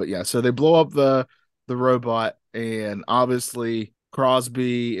 so they blow up the robot, and obviously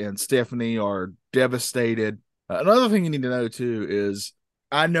Crosby and Stephanie are devastated. Another thing you need to know too is,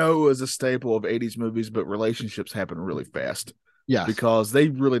 I know it was a staple of 80s movies, but relationships happen really fast. Yeah, because they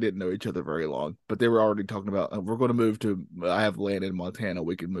really didn't know each other very long, but they were already talking about, we're going to move to, I have land in Montana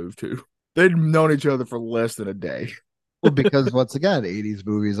we can move to. They'd known each other for less than a day. Well, because once again, 80s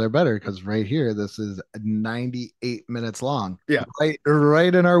movies are better, because right here, this is 98 minutes long. Yeah.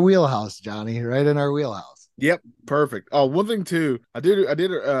 Right in our wheelhouse, Johnny. Right in our wheelhouse. Yep. Perfect. Oh, one thing too, I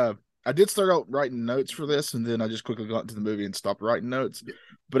did start out writing notes for this, and then I just quickly got into the movie and stopped writing notes.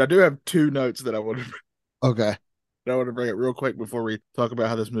 But I do have 2 notes that I want to. Okay. I want to bring it real quick before we talk about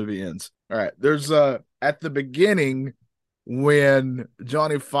how this movie ends. All right. There's at the beginning, when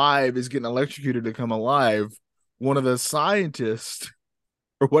Johnny Five is getting electrocuted to come alive, one of the scientists,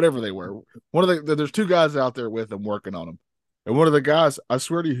 or whatever they were, there's 2 guys out there with them working on him. And one of the guys, I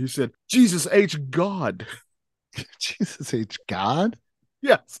swear to you, he said, Jesus H. God. Jesus H. God?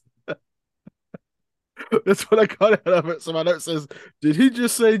 Yes. That's what I got out of it. So my note says, did he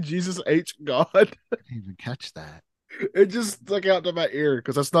just say Jesus H. God? I didn't even catch that. It just stuck out to my ear,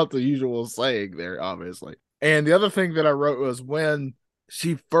 because that's not the usual saying there, obviously. And the other thing that I wrote was, when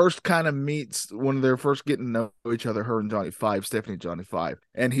she first kind of meets, when they're first getting to know each other, her and Johnny Five, Stephanie and Johnny Five,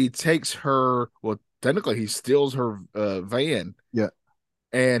 and he takes her, well, technically he steals her van. Yeah.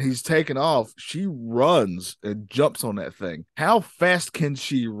 And he's taken off. She runs and jumps on that thing. How fast can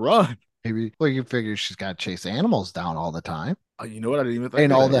she run? Maybe, well, you figure she's got to chase animals down all the time. You know what? I didn't even think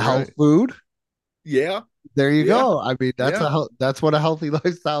and all the health food. Yeah. There you Yeah. go. I mean, Yeah. that's what a healthy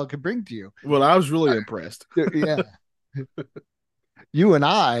lifestyle can bring to you. Well, I was really impressed. Yeah. You and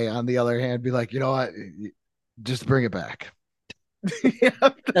I, on the other hand, be like, you know what? Just bring it back. Yeah.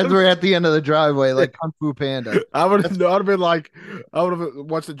 As we're at the end of the driveway, like Kung Fu Panda. I would have been like, I would have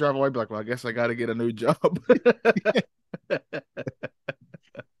watched it drive away, be like, well, I guess I got to get a new job.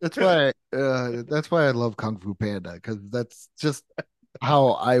 That's why I love Kung Fu Panda, because that's just how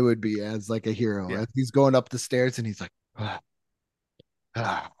I would be as like a hero. Yeah. As he's going up the stairs and he's like,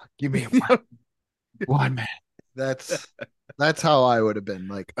 give me one man. That's how I would have been.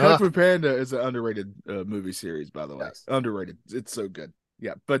 Like, Kung Fu Panda is an underrated movie series, by the way. Yes. Underrated. It's so good.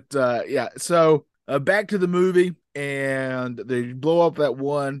 Yeah, but yeah. So back to the movie, and they blow up that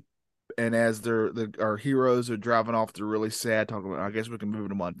one. And as our heroes are driving off, they're really sad, talking about, I guess we can move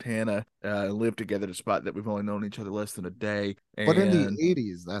to Montana and live together, despite that we've only known each other less than a day. But in the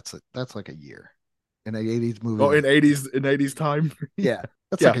 80s, that's like a year. In an 80s movie. Oh, in 80s time. Yeah,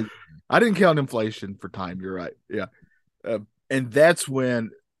 that's yeah. like I didn't count inflation for time. You're right. Yeah, and that's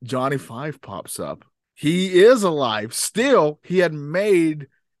when Johnny Five pops up. He is alive still. He had made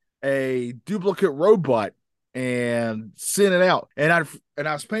a duplicate robot and sent it out. And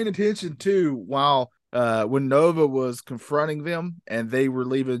I was paying attention too while when Nova was confronting them and they were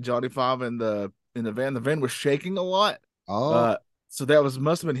leaving Johnny Five in the van. The van was shaking a lot. Oh, so that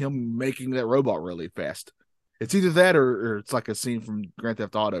must have been him making that robot really fast. It's either that or it's like a scene from Grand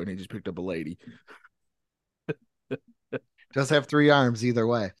Theft Auto and he just picked up a lady. Just have 3 arms either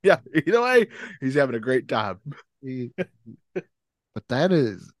way. Yeah, either way, he's having a great time. But that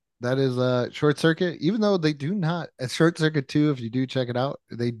is Short Circuit. Even though they do not at Short Circuit 2, if you do check it out,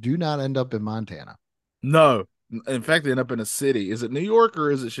 they do not end up in Montana. No, in fact, they end up in a city. Is it New York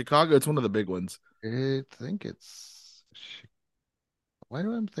or is it Chicago? It's one of the big ones. I think it's. Why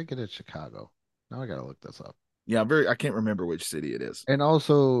do I think it's Chicago? Now I gotta look this up. Yeah, I can't remember which city it is. And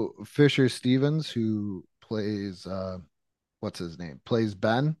also Fisher Stevens, who plays what's his name? Plays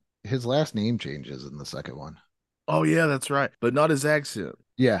Ben. His last name changes in the second one. Oh yeah, that's right. But not his accent.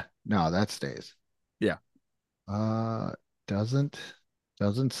 Yeah, no, that stays. Yeah. Doesn't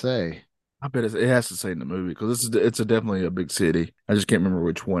say. I bet it has to say in the movie because it's definitely a big city. I just can't remember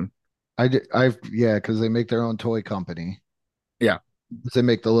which one. Yeah, because they make their own toy company. Yeah. They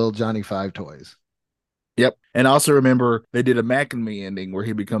make the little Johnny Five toys. Yep. And I also remember they did a Mac and Me ending where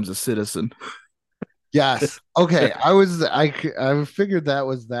he becomes a citizen. Yes. Okay. I figured that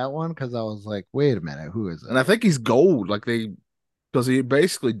was that one because I was like, wait a minute, who is it? And I think he's gold, because he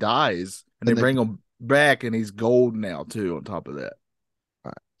basically dies and they bring him back and he's gold now too on top of that. All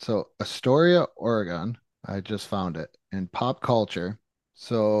right. So Astoria, Oregon. I just found it in pop culture.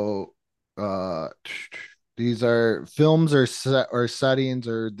 So these are films or settings,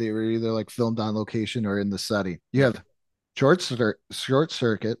 or they were either like filmed on location or in the setting. You have Short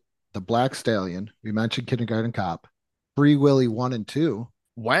Circuit, The Black Stallion. We mentioned Kindergarten Cop, Free Willy 1 and 2.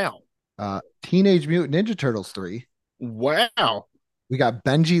 Wow. Teenage Mutant Ninja Turtles 3. Wow. We got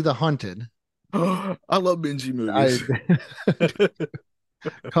Benji the Hunted. I love Benji movies.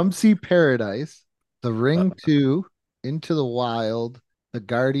 Come See Paradise, The Ring 2, Into the Wild, The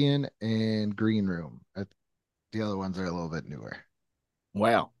Guardian, and Green Room. The other ones are a little bit newer.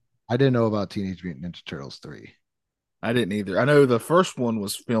 Wow. I didn't know about Teenage Mutant Ninja Turtles 3. I didn't either. I know the first one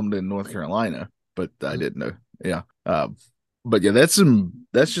was filmed in North Carolina, but I didn't know. Yeah. But yeah, that's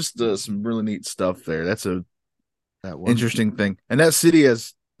just some really neat stuff there. That's that interesting thing. And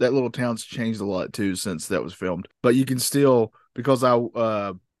that little town's changed a lot too since that was filmed. But you can still, because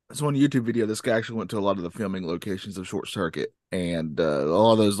it's one YouTube video, this guy actually went to a lot of the filming locations of Short Circuit, and a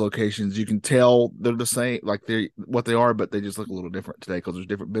lot of those locations you can tell they're the same, like they're what they are, but they just look a little different today because there's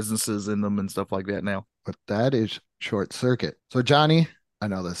different businesses in them and stuff like that now. But that is Short Circuit. So Johnny, I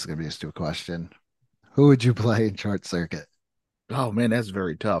know this is gonna be a stupid question. Who would you play in Short Circuit? Oh man, that's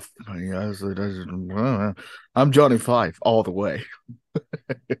very tough. I'm Johnny Five all the way.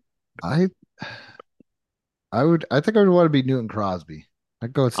 I think I would want to be Newton Crosby.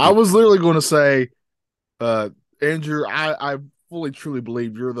 I was literally going to say, Andrew, I fully truly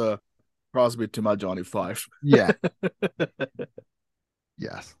believe you're the Crosby to my Johnny Five. Yeah.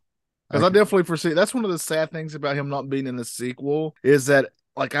 Yes. Because I definitely foresee that's one of the sad things about him not being in the sequel is that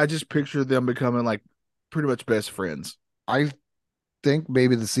like I just picture them becoming like pretty much best friends. I think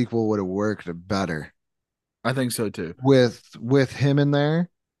maybe the sequel would have worked better. I think so too. With him in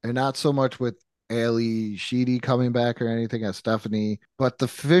there, and not so much with Ali Sheedy coming back or anything as Stephanie, but the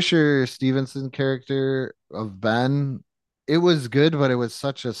Fisher Stevenson character of Ben, it was good, but it was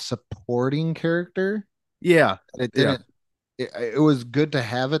such a supporting character. Yeah. It it was good to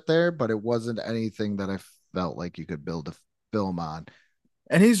have it there, but it wasn't anything that I felt like you could build a film on.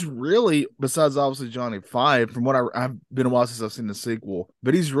 And he's really, besides obviously Johnny Five, from what I've been a while since I've seen the sequel,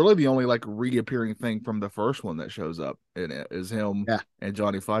 but he's really the only like reappearing thing from the first one that shows up in it is him and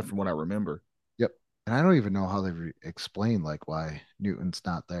Johnny Five, from what I remember. Yep. And I don't even know how they explain like why Newton's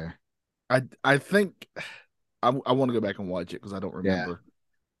not there. I think I want to go back and watch it because I don't remember.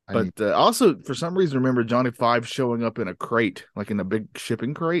 Yeah. But also, for some reason, remember Johnny Five showing up in a crate, like in a big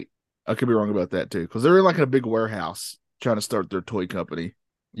shipping crate. I could be wrong about that too, because they're in like in a big warehouse trying to start their toy company.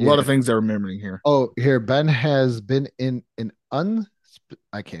 A lot of things I'm remembering here. Oh, here, Ben has been in an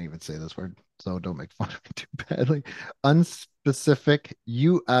I can't even say this word, so don't make fun of me too badly. Unspecific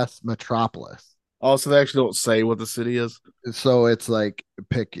U.S. metropolis. Oh, so they actually don't say what the city is? So it's like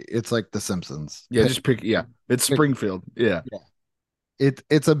it's like The Simpsons. Yeah, just pick. Yeah, it's Springfield. Yeah.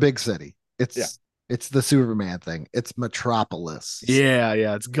 It's a big city. It's the Superman thing. It's Metropolis. Yeah,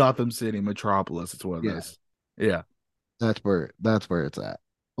 it's Gotham City, Metropolis. It's one of those. Yeah. That's where it's at.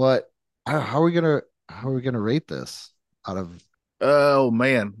 But how are we gonna rate this out of? Oh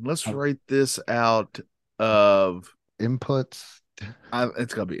man, let's rate this out of inputs.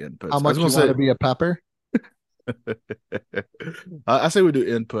 It's gotta be inputs. How much you want to be a pepper? I say we do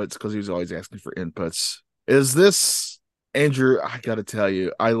inputs because he was always asking for inputs. Is this Andrew? I gotta tell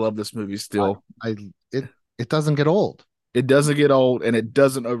you, I love this movie still. It doesn't get old. It doesn't get old, and it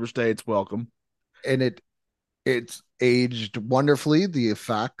doesn't overstay its welcome. And it's aged wonderfully. The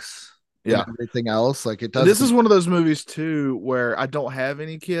effects, and everything else, like it does. This is one of those movies too where I don't have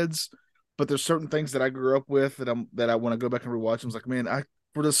any kids, but there's certain things that I grew up with that I want to go back and rewatch. I was like, man,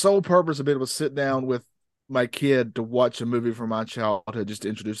 for the sole purpose of being able to sit down with my kid to watch a movie from my childhood, just to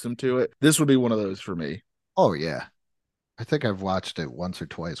introduce them to it. This would be one of those for me. Oh yeah, I think I've watched it once or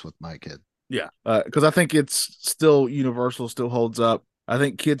twice with my kid. Yeah, because I think it's still universal, still holds up. I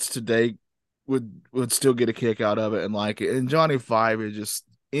think kids today would still get a kick out of it and like it. And Johnny Five is just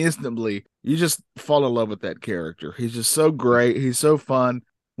instantly, you just fall in love with that character. He's just so great. He's so fun.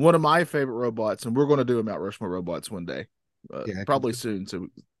 One of my favorite robots, and we're going to do a Mount Rushmore robots one day, probably soon. So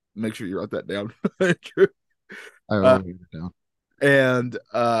make sure you write that down. I wrote it down. And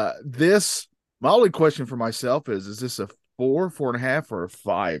this, my only question for myself is this a 4, 4.5, or a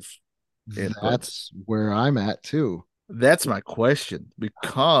 5? That's where I'm at too. That's my question,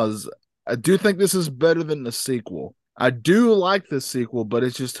 because I do think this is better than the sequel. I do like the sequel, but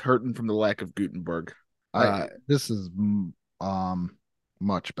it's just hurting from the lack of Gutenberg. This is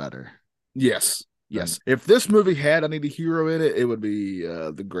much better. Yes. If this movie had I Need a Hero in it, it would be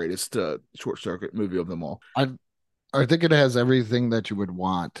the greatest short circuit movie of them all. I think it has everything that you would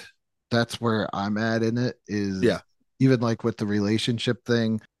want. That's where I'm at in it. Is even like with the relationship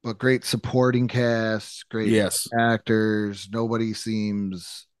thing, but great supporting cast, great actors. Nobody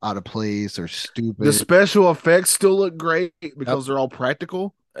seems out of place or stupid. The special effects still look great because they're all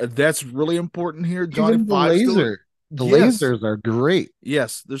practical. That's really important here. Johnny Five the lasers are great.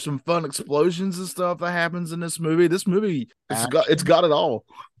 Yes, there's some fun explosions and stuff that happens in this movie. This movie, it's got it all.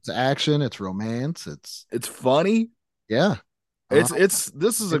 It's action. It's romance. It's funny. Yeah. This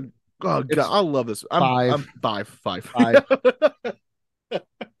is a oh god, I love this. I'm 5.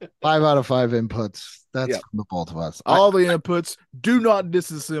 5 out of 5 inputs. That's from the both of us. All the inputs. Do not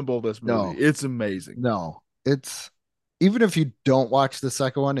disassemble this movie. No, it's amazing. No, it's even if you don't watch the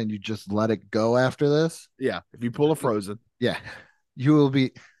second one and you just let it go after this. Yeah, if you pull a Frozen. Yeah, you'll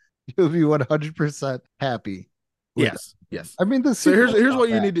be 100% happy. Yes. I mean, so here's what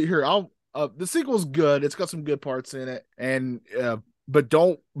you need to hear. The sequel's good. It's got some good parts in it, and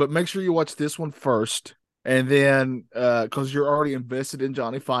but make sure you watch this one first. And then, because you're already invested in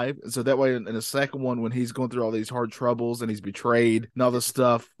Johnny Five, so that way in the second one, when he's going through all these hard troubles and he's betrayed and all this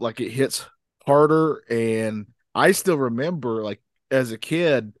stuff, like it hits harder. And I still remember, like as a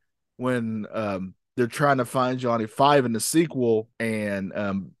kid, when they're trying to find Johnny Five in the sequel, and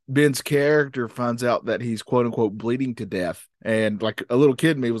Ben's character finds out that he's quote unquote bleeding to death, and like a little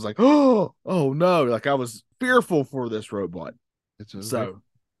kid in me was like, oh no, like I was fearful for this robot.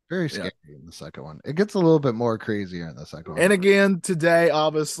 Very scary in the second one. It gets a little bit more crazier in the second one. And again, today,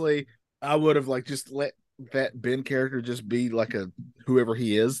 obviously, I would have like just let that Ben character just be like a whoever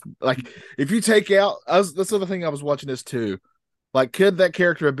he is. Like if you take out, that's the other thing I was watching this too. Like, could that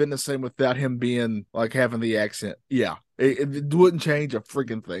character have been the same without him being like having the accent? Yeah, it wouldn't change a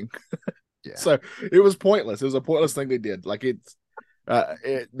freaking thing. So it was pointless. It was a pointless thing they did. Like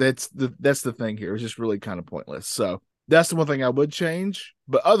that's the thing here. It's just really kind of pointless. So. That's the one thing I would change.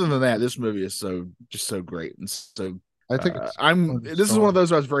 But other than that, this movie is so great and so I think this is one of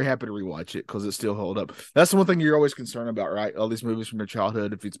those where I was very happy to rewatch it because it still held up. That's the one thing you're always concerned about, right? All these movies from your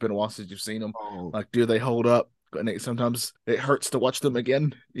childhood, if it's been a while since you've seen them, like, do they hold up? And sometimes it hurts to watch them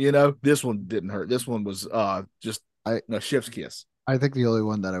again. This one didn't hurt. This one was just chef's kiss. I think the only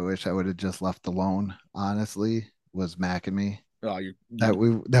one that I wish I would have just left alone, honestly, was Mac and Me. Oh, you're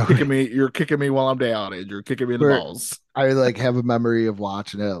kicking me while I'm down, and you're kicking me in the balls. I have a memory of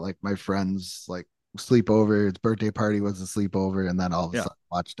watching it, like my friends sleepover. Its birthday party was a sleepover, and then all of a sudden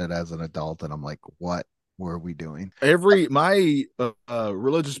watched it as an adult, and I'm like, what were we doing? My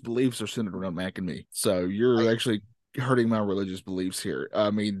religious beliefs are centered around Mac and Me, so you're actually hurting my religious beliefs here. I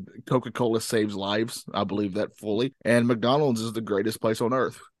mean, Coca-Cola saves lives. I believe that fully, and McDonald's is the greatest place on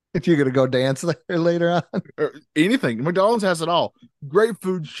earth. If you're gonna go dance there later on, or anything, McDonald's has it all. Great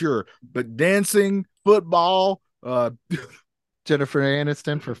food, sure, but dancing, football, Jennifer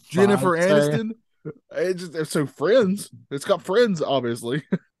Aniston for Jennifer Aniston. So Friends. It's got Friends, obviously.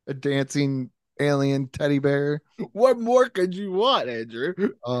 A dancing alien teddy bear. What more could you want, Andrew?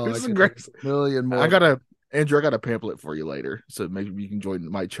 Oh, this is great. A million more. Andrew, I got a pamphlet for you later, so maybe you can join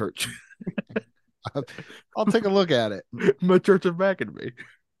my church. I'll take a look at it. My Church of Mac and Me.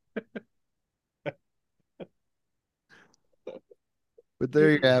 But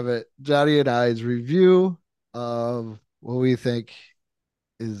there you have it, Johnny and I's review of what we think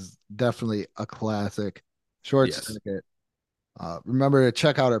is definitely a classic short circuit. Remember to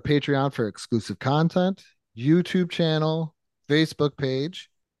check out our Patreon for exclusive content, YouTube channel, Facebook page.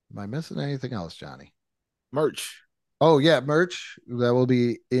 Am I missing anything else, Johnny? Merch. Oh yeah, merch that will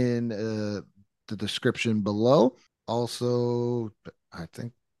be in the description below. Also, I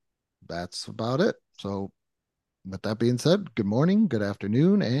think that's about it. So with that being said, good morning, good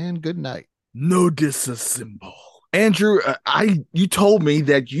afternoon, and good night. No disassemble. Andrew, you told me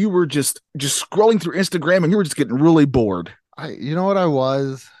that you were just scrolling through Instagram and you were just getting really bored. You know what I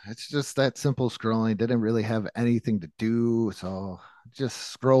was? It's just that simple scrolling. Didn't really have anything to do. So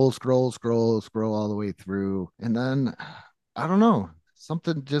just scroll all the way through. And then, I don't know,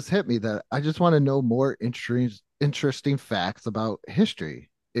 something just hit me that I just want to know more interesting facts about history,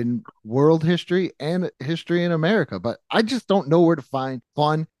 in world history and history in America, but I just don't know where to find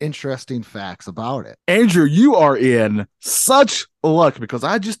fun, interesting facts about it. Andrew, you are in such luck because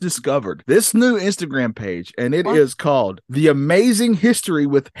I just discovered this new Instagram page and it is called The Amazing History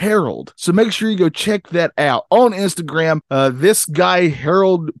with Harold. So make sure you go check that out on Instagram. This guy,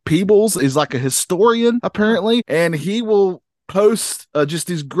 Harold Peebles, is like a historian apparently, and he will post just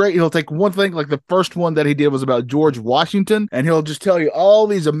these great, he'll take one thing, like the first one that he did was about George Washington, and he'll just tell you all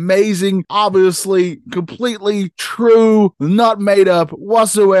these amazing, obviously completely true, not made up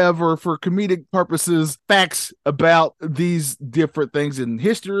whatsoever for comedic purposes, facts about these different things in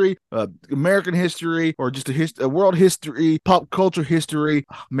history, American history, or just a world history, pop culture history.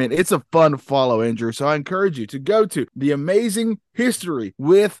 Man, it's a fun follow, Andrew. So I encourage you to go to The Amazing History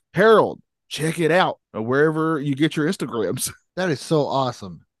with Harold. Check it out wherever you get your Instagrams. That is so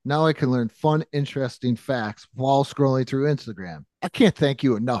awesome. Now I can learn fun, interesting facts while scrolling through Instagram. I can't thank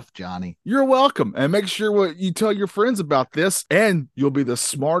you enough, Johnny. You're welcome. And make sure you tell your friends about this, and you'll be the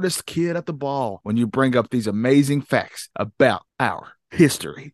smartest kid at the ball when you bring up these amazing facts about our history.